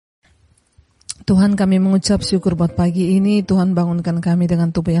Tuhan, kami mengucap syukur buat pagi ini. Tuhan, bangunkan kami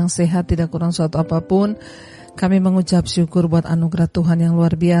dengan tubuh yang sehat, tidak kurang suatu apapun. Kami mengucap syukur buat anugerah Tuhan yang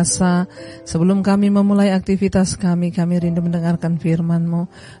luar biasa. Sebelum kami memulai aktivitas kami rindu mendengarkan firman-Mu.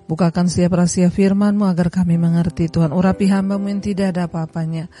 Bukakan setiap rahasia firman-Mu agar kami mengerti. Tuhan, urapi hamba-Mu yang tidak ada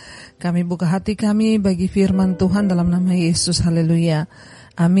apa-apanya. Kami buka hati kami bagi firman Tuhan dalam nama Yesus. Haleluya.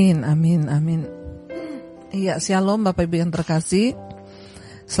 Amin, amin, amin. Iya, shalom Bapak Ibu yang terkasih.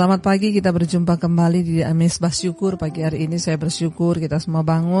 Selamat pagi, kita berjumpa kembali di Mezbah Syukur. Pagi hari ini saya bersyukur kita semua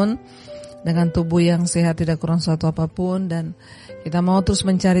bangun dengan tubuh yang sehat, tidak kurang suatu apapun. Dan kita mau terus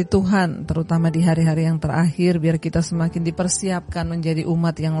mencari Tuhan, terutama di hari-hari yang terakhir, biar kita semakin dipersiapkan menjadi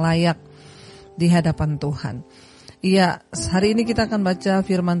umat yang layak di hadapan Tuhan. Iya, hari ini kita akan baca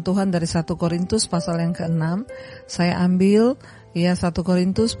firman Tuhan dari 1 Korintus pasal yang ke-6. Saya ambil 1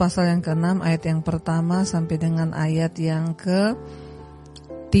 Korintus pasal yang ke-6 ayat yang pertama sampai dengan ayat yang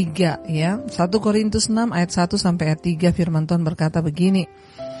ke-3 ya. 1 Korintus 6 ayat 1 sampai ayat 3 firman Tuhan berkata begini.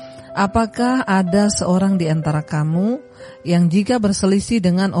 Apakah ada seorang di antara kamu yang jika berselisih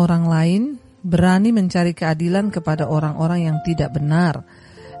dengan orang lain berani mencari keadilan kepada orang-orang yang tidak benar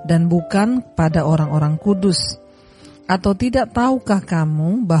dan bukan pada orang-orang kudus? Atau tidak tahukah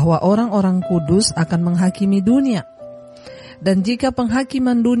kamu bahwa orang-orang kudus akan menghakimi dunia? Dan jika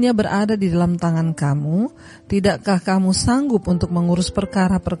penghakiman dunia berada di dalam tangan kamu, tidakkah kamu sanggup untuk mengurus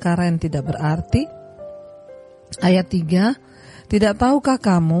perkara-perkara yang tidak berarti? Ayat 3, tidak tahukah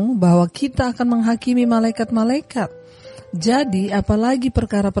kamu bahwa kita akan menghakimi malaikat-malaikat? Jadi apalagi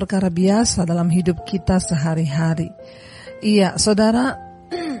perkara-perkara biasa dalam hidup kita sehari-hari. Iya, saudara,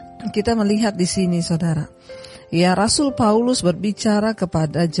 kita melihat di sini, saudara. Ya, Rasul Paulus berbicara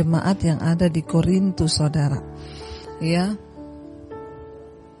kepada jemaat yang ada di Korintus, saudara. Ya.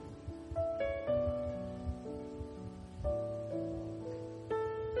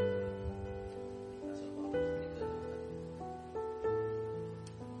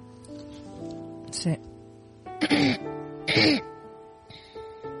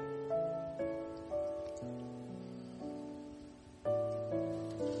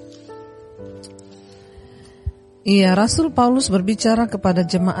 Iya, Rasul Paulus berbicara kepada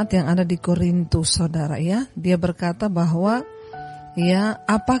jemaat yang ada di Korintus, saudara ya. Dia berkata bahwa ya,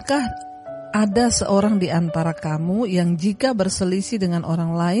 apakah ada seorang di antara kamu yang jika berselisih dengan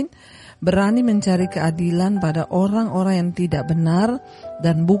orang lain berani mencari keadilan pada orang-orang yang tidak benar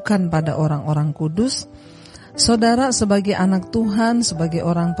dan bukan pada orang-orang kudus? Saudara, sebagai anak Tuhan, sebagai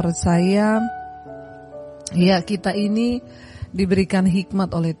orang percaya, ya, kita ini diberikan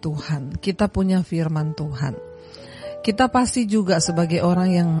hikmat oleh Tuhan. Kita punya firman Tuhan. Kita pasti juga sebagai orang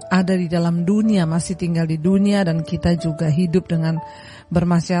yang ada di dalam dunia, masih tinggal di dunia, dan kita juga hidup dengan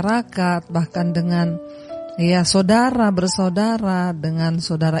bermasyarakat, bahkan dengan ya saudara bersaudara, dengan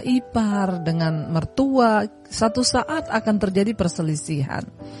saudara ipar, dengan mertua. Satu saat akan terjadi perselisihan.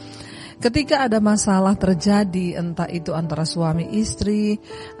 Ketika ada masalah terjadi, entah itu antara suami istri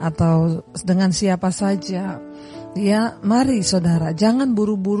atau dengan siapa saja, ya mari saudara, jangan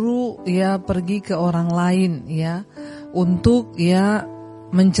buru-buru ya pergi ke orang lain ya untuk ya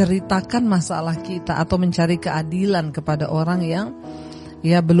menceritakan masalah kita atau mencari keadilan kepada orang yang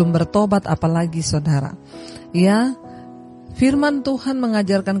ya belum bertobat, apalagi saudara. Ya, firman Tuhan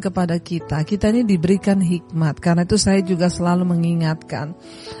mengajarkan kepada kita ini diberikan hikmat. Karena itu saya juga selalu mengingatkan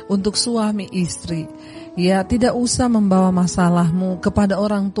untuk suami istri, ya tidak usah membawa masalahmu kepada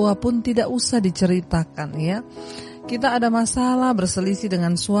orang tua pun, tidak usah diceritakan ya. Kita ada masalah berselisih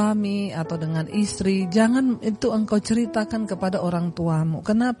dengan suami atau dengan istri, jangan itu engkau ceritakan kepada orang tuamu.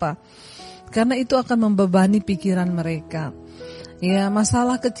 Kenapa? Karena itu akan membebani pikiran mereka. Ya,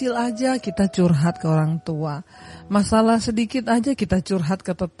 masalah kecil aja kita curhat ke orang tua. Masalah sedikit aja kita curhat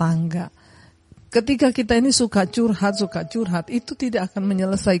ke tetangga. Ketika kita ini suka curhat, itu tidak akan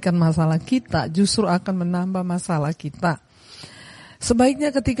menyelesaikan masalah kita, justru akan menambah masalah kita. Sebaiknya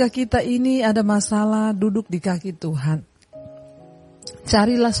ketika kita ini ada masalah, duduk di kaki Tuhan.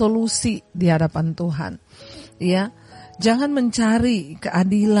 Carilah solusi di hadapan Tuhan. Ya. Jangan mencari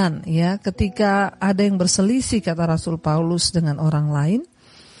keadilan ya ketika ada yang berselisih, kata Rasul Paulus, dengan orang lain.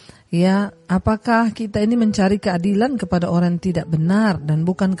 Ya, apakah kita ini mencari keadilan kepada orang yang tidak benar dan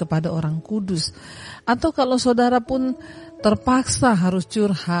bukan kepada orang kudus? Atau kalau saudara pun terpaksa harus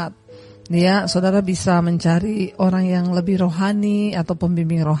curhat, ya, saudara bisa mencari orang yang lebih rohani atau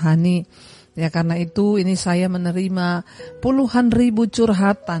pembimbing rohani. Ya, karena itu ini saya menerima puluhan ribu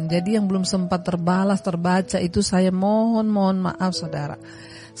curhatan. Jadi yang belum sempat terbaca itu saya mohon maaf saudara.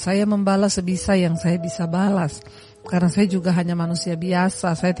 Saya membalas sebisa yang saya bisa balas. Karena saya juga hanya manusia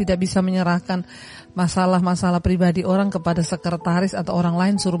biasa, saya tidak bisa menyerahkan masalah-masalah pribadi orang kepada sekretaris atau orang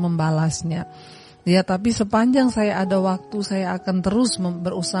lain suruh membalasnya. Ya, tapi sepanjang saya ada waktu, saya akan terus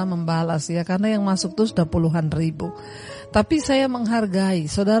berusaha membalas ya, karena yang masuk tuh sudah puluhan ribu. Tapi saya menghargai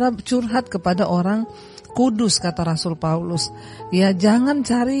saudara curhat kepada orang kudus, kata Rasul Paulus. Ya, jangan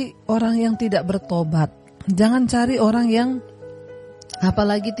cari orang yang tidak bertobat. Jangan cari orang yang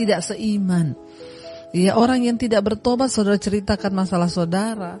apalagi tidak seiman. Ya, orang yang tidak bertobat, saudara ceritakan masalah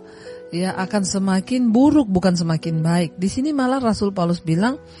saudara, ya akan semakin buruk bukan semakin baik. Di sini malah Rasul Paulus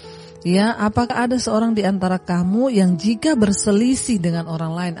bilang, ya, apakah ada seorang di antara kamu yang jika berselisih dengan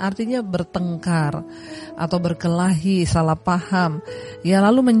orang lain, artinya bertengkar atau berkelahi, salah paham, ya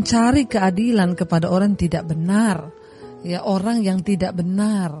lalu mencari keadilan kepada orang yang tidak benar, ya orang yang tidak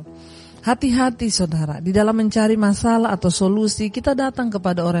benar. Hati-hati saudara, di dalam mencari masalah atau solusi kita datang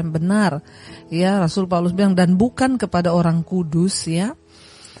kepada orang yang benar. Ya, Rasul Paulus bilang, dan bukan kepada orang kudus ya.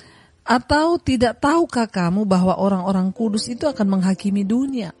 Atau tidak tahukah kamu bahwa orang-orang kudus itu akan menghakimi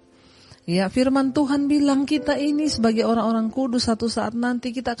dunia? Ya, firman Tuhan bilang kita ini sebagai orang-orang kudus satu saat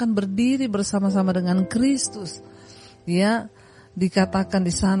nanti kita akan berdiri bersama-sama dengan Kristus. Ya, dikatakan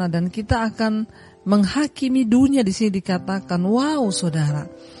di sana, dan kita akan menghakimi dunia. Di sini dikatakan, wow saudara.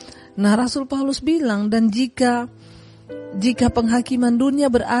 Nah, Rasul Paulus bilang, dan jika penghakiman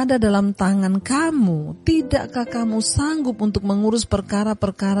dunia berada dalam tangan kamu, tidakkah kamu sanggup untuk mengurus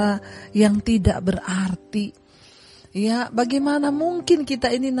perkara-perkara yang tidak berarti? Ya, bagaimana mungkin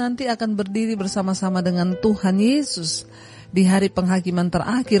kita ini nanti akan berdiri bersama-sama dengan Tuhan Yesus di hari penghakiman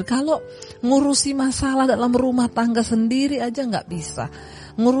terakhir kalau ngurusi masalah dalam rumah tangga sendiri aja nggak bisa,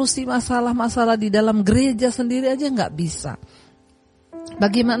 ngurusi masalah-masalah di dalam gereja sendiri aja nggak bisa.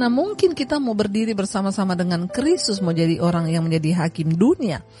 Bagaimana mungkin kita mau berdiri bersama-sama dengan Kristus, mau jadi orang yang menjadi hakim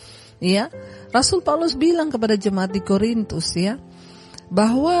dunia? Ya, Rasul Paulus bilang kepada jemaat di Korintus ya,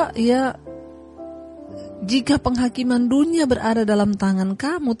 bahwa ya jika penghakiman dunia berada dalam tangan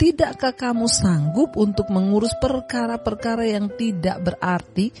kamu, tidakkah kamu sanggup untuk mengurus perkara-perkara yang tidak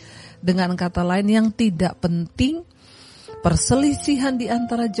berarti, dengan kata lain yang tidak penting? Perselisihan di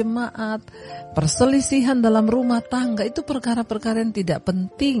antara jemaat, perselisihan dalam rumah tangga, itu perkara-perkara yang tidak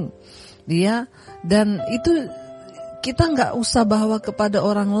penting. Ya, dan itu kita nggak usah bawa kepada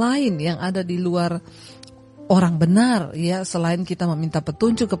orang lain yang ada di luar orang benar, ya, selain kita meminta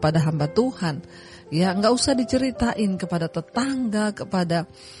petunjuk kepada hamba Tuhan. Ya, nggak usah diceritain kepada tetangga, kepada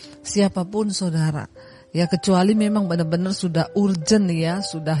siapapun saudara. Ya, kecuali memang benar-benar sudah urgent ya,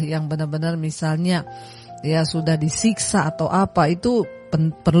 sudah yang benar-benar misalnya ya sudah disiksa atau apa, itu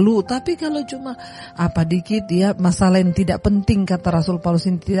perlu. Tapi kalau cuma apa dikit ya, masalah yang tidak penting, kata Rasul Paulus,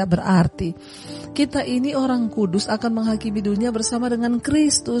 ini tidak berarti. Kita ini orang kudus akan menghakimi dunia bersama dengan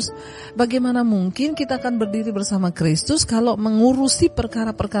Kristus. Bagaimana mungkin kita akan berdiri bersama Kristus kalau mengurusi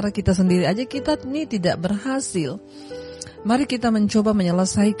perkara-perkara kita sendiri aja kita ini tidak berhasil? Mari kita mencoba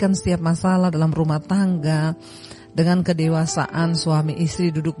menyelesaikan setiap masalah dalam rumah tangga dengan kedewasaan. Suami istri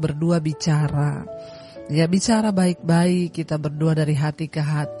duduk berdua bicara. Ya, bicara baik-baik, kita berdua dari hati ke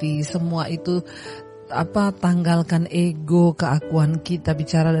hati. Semua itu tanggalkan ego, keakuan kita,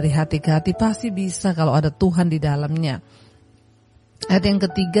 bicara dari hati ke hati, pasti bisa kalau ada Tuhan di dalamnya. Ayat yang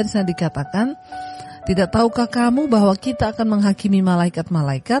ketiga saya dikatakan, tidak tahukah kamu bahwa kita akan menghakimi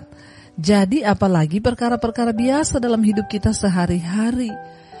malaikat-malaikat? Jadi apalagi perkara-perkara biasa dalam hidup kita sehari-hari.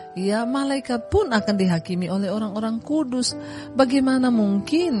 Ya, malaikat pun akan dihakimi oleh orang-orang kudus. Bagaimana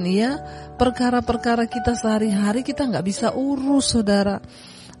mungkin ya perkara-perkara kita sehari-hari kita nggak bisa urus, saudara.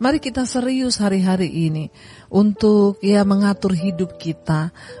 Mari kita serius hari-hari ini untuk ya mengatur hidup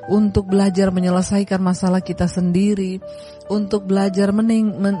kita, untuk belajar menyelesaikan masalah kita sendiri, untuk belajar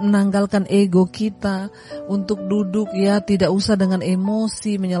menanggalkan ego kita, untuk duduk ya tidak usah dengan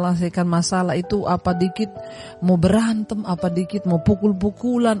emosi menyelesaikan masalah itu, apa dikit mau berantem, apa dikit mau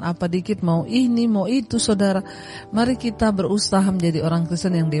pukul-pukulan, apa dikit mau ini mau itu, saudara. Mari kita berusaha menjadi orang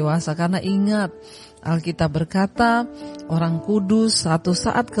Kristen yang dewasa, karena ingat Alkitab berkata, orang kudus satu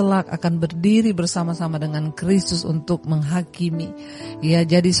saat kelak akan berdiri bersama-sama dengan Kristus untuk menghakimi. Ya,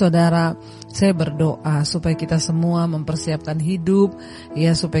 jadi saudara, saya berdoa supaya kita semua mempersiapkan hidup,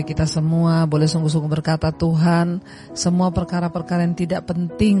 ya, supaya kita semua boleh sungguh-sungguh berkata, Tuhan, semua perkara-perkara yang tidak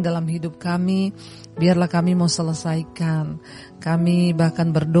penting dalam hidup kami, biarlah kami mau selesaikan. Kami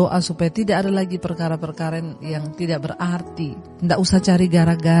bahkan berdoa supaya tidak ada lagi perkara-perkara yang tidak berarti. Tidak usah cari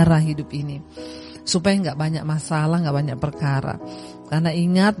gara-gara hidup ini, supaya nggak banyak masalah, nggak banyak perkara. Karena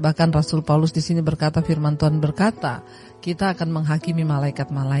ingat, bahkan Rasul Paulus di sini berkata, firman Tuhan berkata, kita akan menghakimi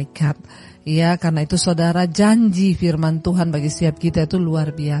malaikat-malaikat. Ya, karena itu saudara, janji firman Tuhan bagi setiap kita itu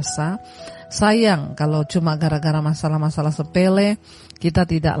luar biasa. sayang kalau cuma gara-gara masalah-masalah sepele kita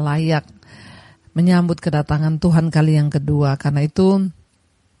tidak layak menyambut kedatangan Tuhan kali yang kedua. Karena itu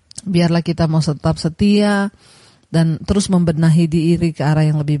biarlah kita mau tetap setia dan terus membenahi diri ke arah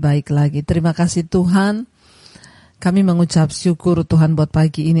yang lebih baik lagi. Terima kasih Tuhan. Kami mengucap syukur Tuhan buat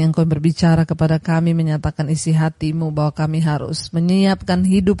pagi ini Engkau berbicara kepada kami, menyatakan isi hati-Mu bahwa kami harus menyiapkan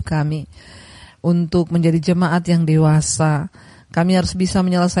hidup kami untuk menjadi jemaat yang dewasa. Kami harus bisa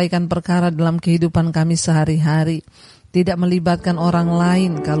menyelesaikan perkara dalam kehidupan kami sehari-hari, tidak melibatkan orang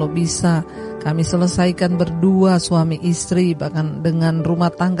lain. Kalau bisa kami selesaikan berdua suami istri, bahkan dengan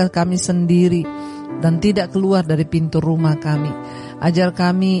rumah tangga kami sendiri, dan tidak keluar dari pintu rumah kami. Ajar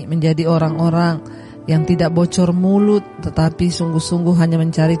kami menjadi orang-orang yang tidak bocor mulut, tetapi sungguh-sungguh hanya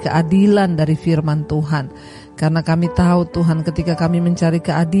mencari keadilan dari firman Tuhan. Karena kami tahu Tuhan, ketika kami mencari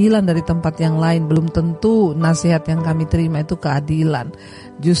keadilan dari tempat yang lain, belum tentu nasihat yang kami terima itu keadilan.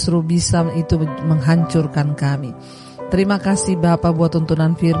 Justru bisa itu menghancurkan kami. Terima kasih Bapa buat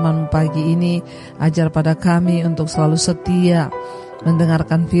tuntunan firman pagi ini. Ajar pada kami untuk selalu setia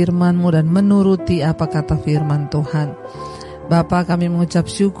mendengarkan firman-Mu dan menuruti apa kata firman Tuhan. Bapa, kami mengucap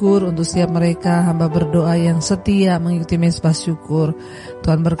syukur untuk setiap mereka hamba berdoa yang setia mengikuti Mezbah Syukur.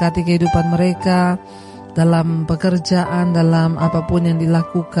 Tuhan berkati kehidupan mereka dalam pekerjaan, dalam apapun yang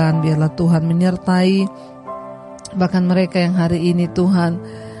dilakukan. Biarlah Tuhan menyertai. Bahkan mereka yang hari ini Tuhan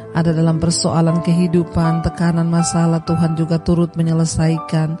ada dalam persoalan kehidupan, tekanan masalah, Tuhan juga turut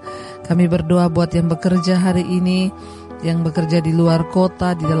menyelesaikan. Kami berdoa buat yang bekerja hari ini, yang bekerja di luar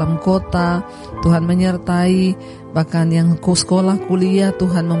kota, di dalam kota, Tuhan menyertai. Bahkan yang sekolah kuliah,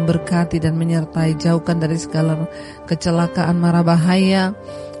 Tuhan memberkati dan menyertai. Jauhkan dari segala kecelakaan mara bahaya.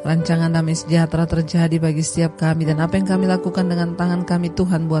 Rancangan damai sejahtera terjadi bagi setiap kami, dan apa yang kami lakukan dengan tangan kami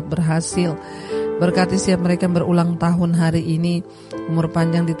Tuhan buat berhasil. Berkati setiap mereka yang berulang tahun hari ini, umur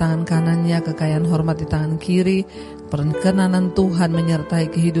panjang di tangan kanannya, kekayaan hormat di tangan kiri. Perkenanan Tuhan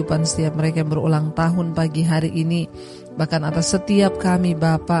menyertai kehidupan setiap mereka yang berulang tahun pagi hari ini. Bahkan atas setiap kami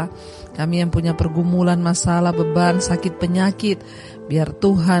Bapa, kami yang punya pergumulan, masalah, beban, sakit, penyakit, biar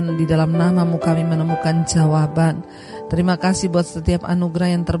Tuhan di dalam nama-Mu kami menemukan jawaban. Terima kasih buat setiap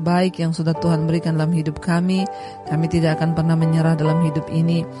anugerah yang terbaik yang sudah Tuhan berikan dalam hidup kami. Kami tidak akan pernah menyerah dalam hidup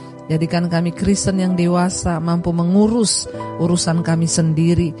ini. Jadikan kami Kristen yang dewasa, mampu mengurus urusan kami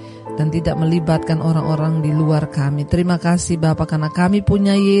sendiri dan tidak melibatkan orang-orang di luar kami. Terima kasih Bapa, karena kami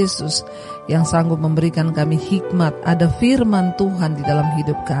punya Yesus yang sanggup memberikan kami hikmat. Ada firman Tuhan di dalam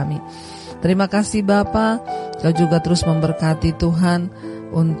hidup kami. Terima kasih Bapa, Kau juga terus memberkati Tuhan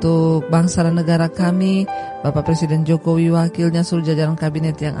untuk bangsa dan negara kami. Bapak Presiden Jokowi, wakilnya, seluruh jajaran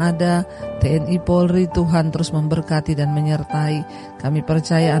kabinet yang ada, TNI, Polri, Tuhan terus memberkati dan menyertai. Kami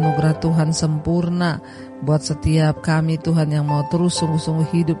percaya anugerah Tuhan sempurna buat setiap kami Tuhan yang mau terus sungguh-sungguh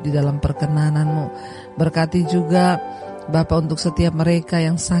hidup di dalam perkenanan-Mu. Berkati juga Bapak untuk setiap mereka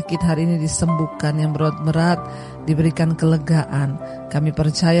yang sakit hari ini disembuhkan, yang berat-berat diberikan kelegaan. Kami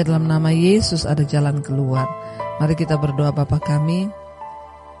percaya dalam nama Yesus ada jalan keluar. Mari kita berdoa. Bapa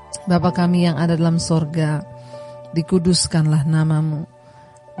kami yang ada dalam sorga, dikuduskanlah nama-Mu,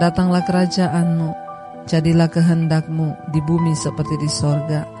 datanglah kerajaan-Mu, jadilah kehendak-Mu di bumi seperti di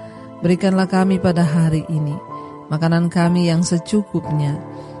sorga. Berikanlah kami pada hari ini makanan kami yang secukupnya,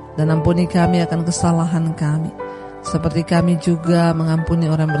 dan ampuni kami akan kesalahan kami, seperti kami juga mengampuni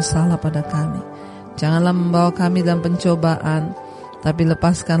orang bersalah pada kami. Janganlah membawa kami dalam pencobaan, tapi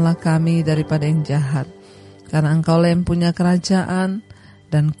lepaskanlah kami daripada yang jahat. Karena Engkau yang punya kerajaan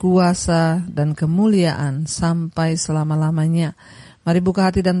dan kuasa dan kemuliaan sampai selama-lamanya. Mari buka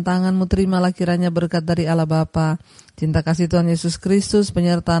hati dan tangan-Mu, terimalah kiranya berkat dari Allah Bapa, cinta kasih Tuhan Yesus Kristus,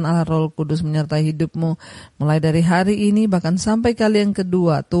 penyertaan Allah Roh Kudus menyertai hidup-Mu mulai dari hari ini bahkan sampai kali yang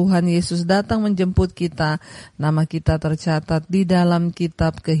kedua Tuhan Yesus datang menjemput kita. Nama kita tercatat di dalam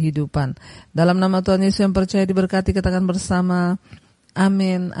kitab kehidupan. Dalam nama Tuhan Yesus yang percaya diberkati, katakan bersama,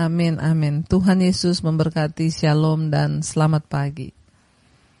 amin, amin, amin. Tuhan Yesus memberkati. Shalom dan selamat pagi.